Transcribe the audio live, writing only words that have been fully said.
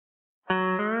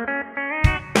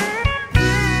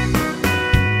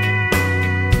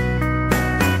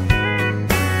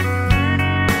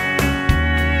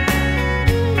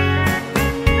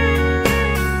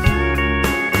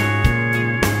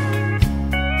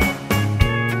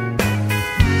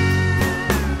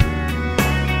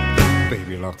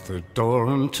the door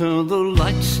and turn the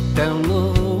lights down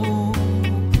low.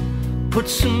 Put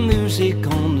some music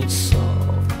on that's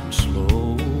soft and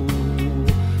slow.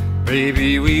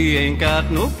 Baby, we ain't got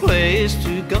no place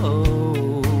to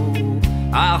go.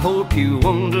 I hope you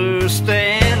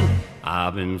understand.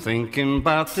 I've been thinking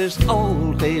about this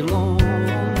all day long.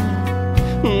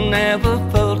 Never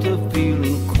felt a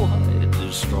feeling quite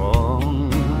as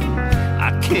strong.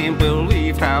 I can't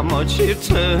believe how much it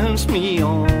turns me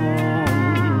on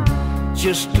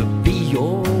just to be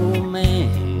your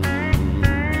man.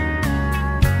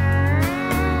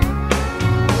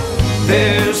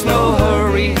 There's no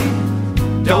hurry,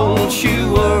 don't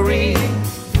you worry.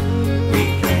 We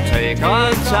can take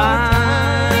our time.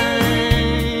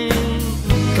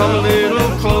 Come a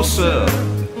little closer,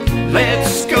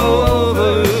 let's go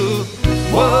over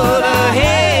what I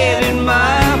had in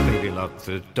mind. Baby, lock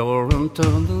the door and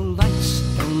turn the lights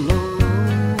down low.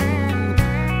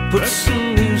 Put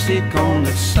some music on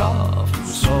that's soft and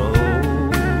slow.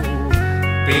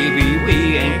 Baby,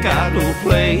 we ain't got no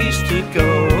place to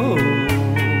go.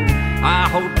 I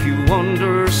hope you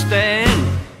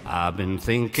understand. I've been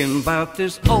thinking about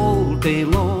this all day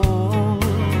long.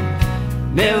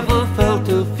 Never felt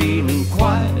a feeling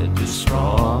quite as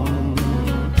strong.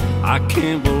 I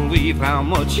can't believe how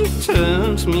much it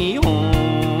turns me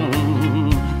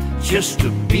on just to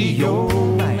be your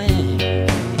man.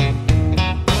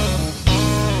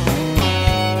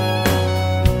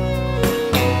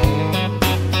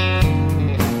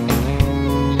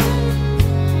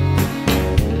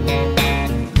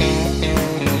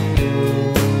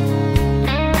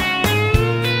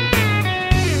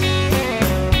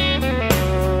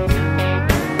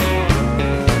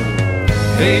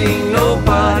 Ain't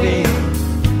nobody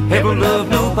ever loved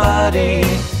nobody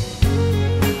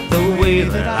the way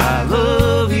that I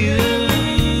love you.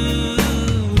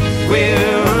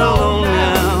 We're alone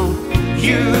now,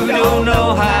 you don't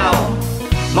know how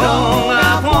long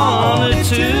I've wanted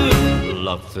to.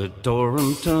 Lock the door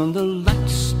and turn the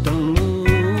lights down low.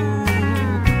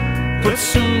 Put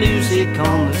some music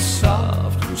on that's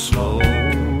soft and slow.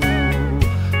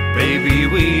 Baby,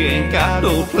 we ain't got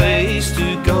no place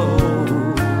to go.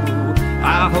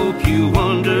 I hope you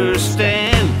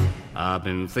understand. I've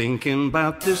been thinking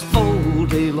about this all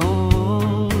day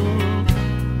long.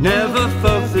 Never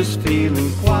felt this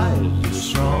feeling quite as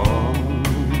strong.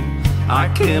 I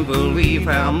can't believe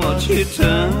how much it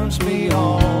turns me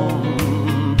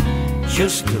on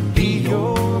just to be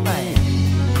your man.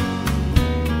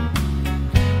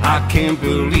 I can't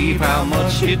believe how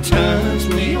much it turns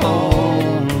me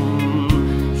on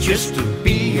just to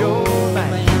be your